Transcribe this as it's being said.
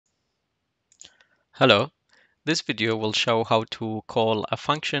Hello, this video will show how to call a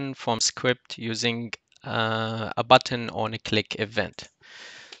function from script using a button on a click event.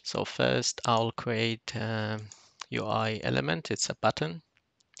 So first I'll create a UI element, it's a button,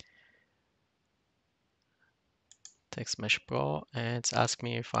 text mesh pro, and it's asked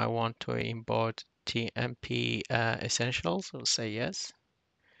me if I want to import TMP essentials, so say yes.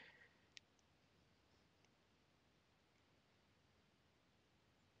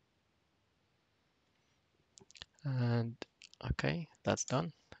 And okay, that's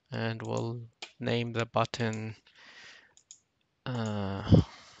done. And we'll name the button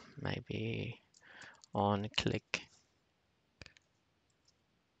maybe on click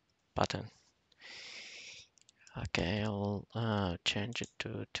button. Okay, I'll change it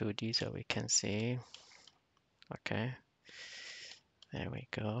to 2D so we can see. Okay, there we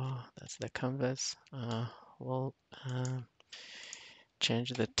go. That's the canvas. We'll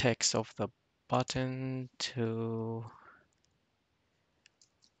change the text of the button to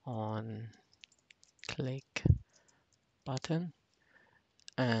on click button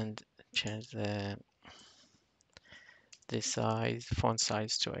and change the size, font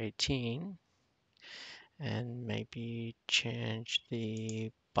size to 18 and maybe change the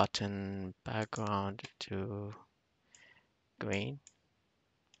button background to green.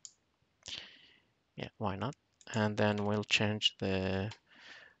 Yeah, why not? And then we'll change the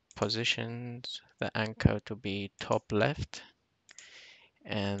positions, the anchor to be top left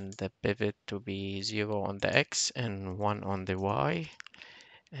and the pivot to be 0 on the X and 1 on the Y,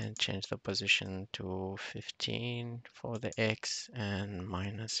 and change the position to 15 for the X and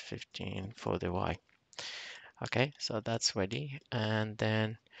minus 15 for the Y. Okay, so that's ready, and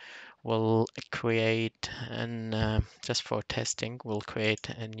then we'll create an just for testing, we'll create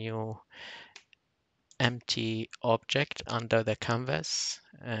a new empty object under the canvas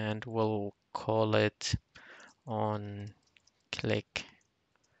and we'll call it on click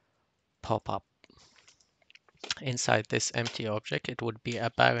pop-up. Inside this empty object, it would be a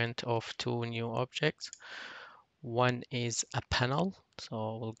parent of two new objects. One is a panel,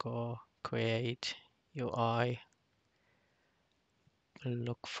 so we'll go create UI,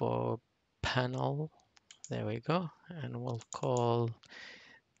 look for panel, there we go, and we'll call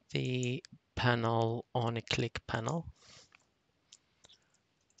the panel on a click panel.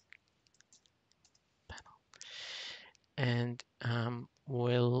 And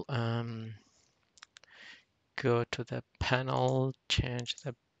we'll go to the panel, change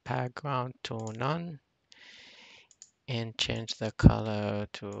the background to none, and change the color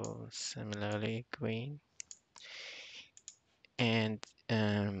to similarly green. And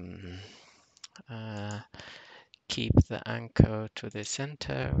keep the anchor to the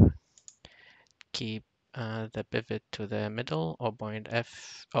center, keep the pivot to the middle, or point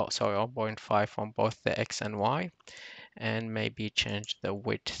F, oh sorry, or point 5 on both the X and Y, and maybe change the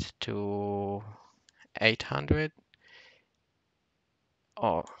width to 800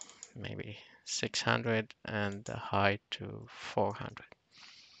 or maybe 600 and the height to 400,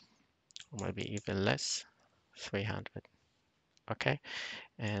 or maybe even less, 300. Okay,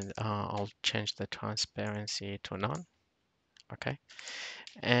 and I'll change the transparency to none. Okay,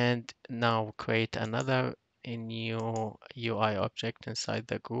 and now create another new UI object inside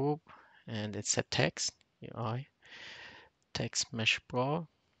the group, and it's a text UI text mesh pro.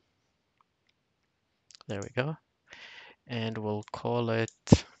 There we go, and we'll call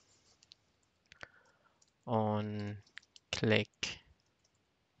it on click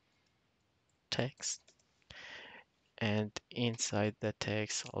text, and inside the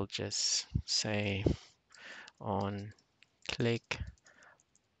text I'll just say on click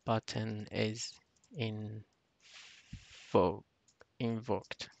button is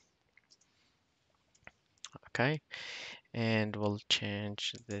invoked. Okay, and we'll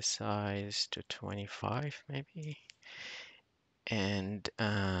change the size to 25 maybe, and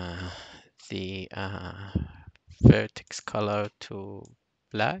the vertex color to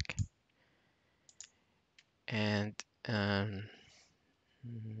black, and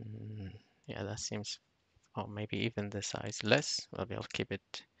yeah, that seems, or maybe even the size less. Maybe I'll keep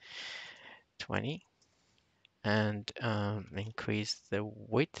it 20, and increase the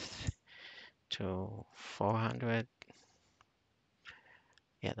width to 400.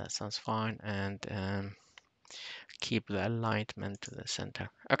 Yeah, that sounds fine, and keep the alignment to the center.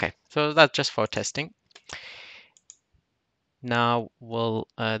 Okay, so that's just for testing. Now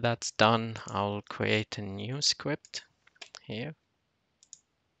that's done, I'll create a new script here,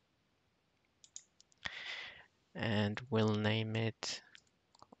 and we'll name it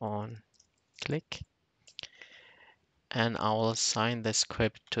on click, and I will assign the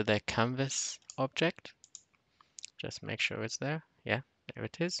script to the canvas object. Just make sure it's there. Yeah, there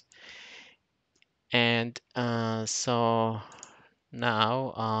it is. And so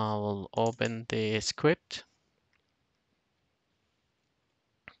now I'll open the script.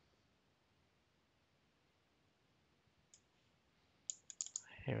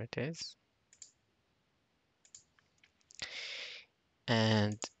 Here it is.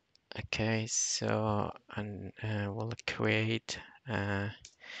 And okay, so we'll create a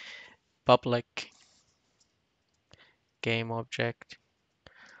public game object.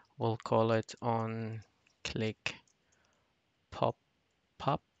 We'll call it on click pop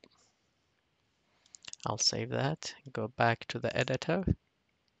up. I'll save that. Go back to the editor.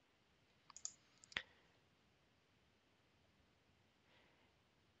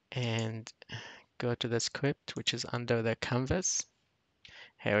 And go to the script, which is under the canvas.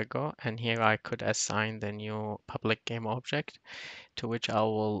 Here we go. And here I could assign the new public game object to which I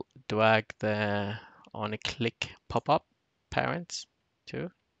will drag the on a click pop-up parents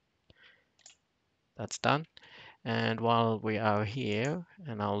too. That's done. And while we are here,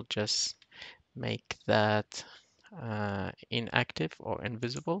 and I'll just make that inactive or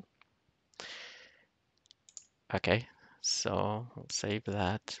invisible. Okay, so we'll save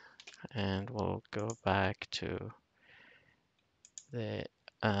that and we'll go back to the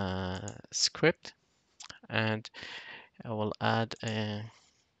script, and I will add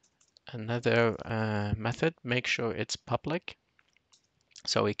another method. Make sure it's public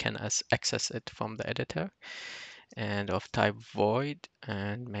so we can access it from the editor, and of type void,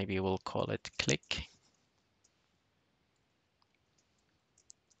 and maybe we'll call it click.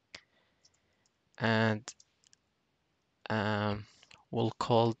 And we'll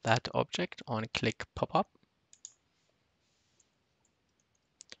call that object on click pop-up.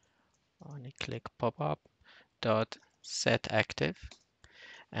 On click pop-up dot set active,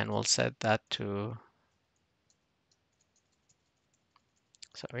 and we'll set that to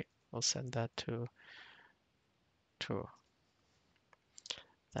we'll set that to true.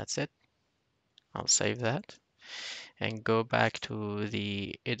 That's it. I'll save that and go back to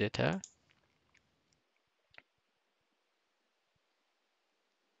the editor.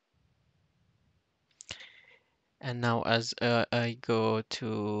 And now as I go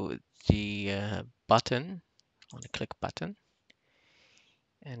to the button, on the click button,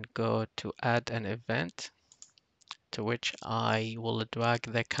 and go to add an event, to which I will drag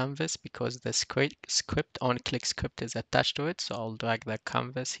the canvas because the script on click script is attached to it. So I'll drag the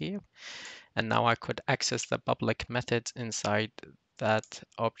canvas here. And now I could access the public methods inside that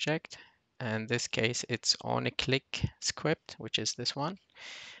object. And in this case, it's on a click script, which is this one.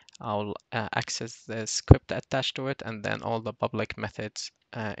 I'll access the script attached to it and then all the public methods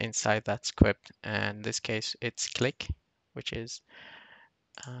inside that script. And in this case, it's click, which is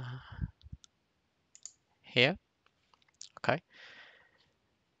here. Okay.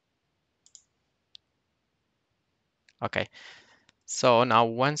 Okay. So now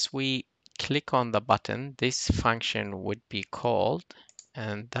once we click on the button, this function would be called,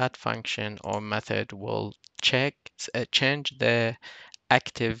 and that function or method will change the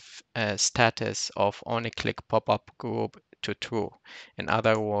active status of onClick pop-up group to true. In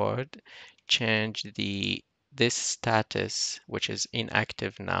other words, change this status, which is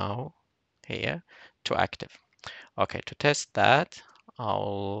inactive now here, to active. Okay, to test that,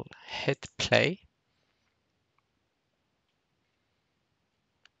 I'll hit play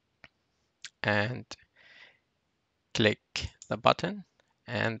and click the button,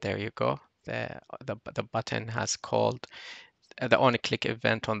 and there you go. The button has called the onClick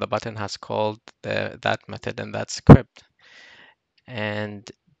event on the button has called that method and that script. And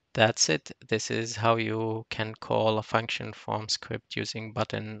that's it. This is how you can call a function from script using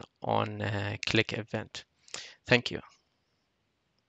button on click event. Thank you.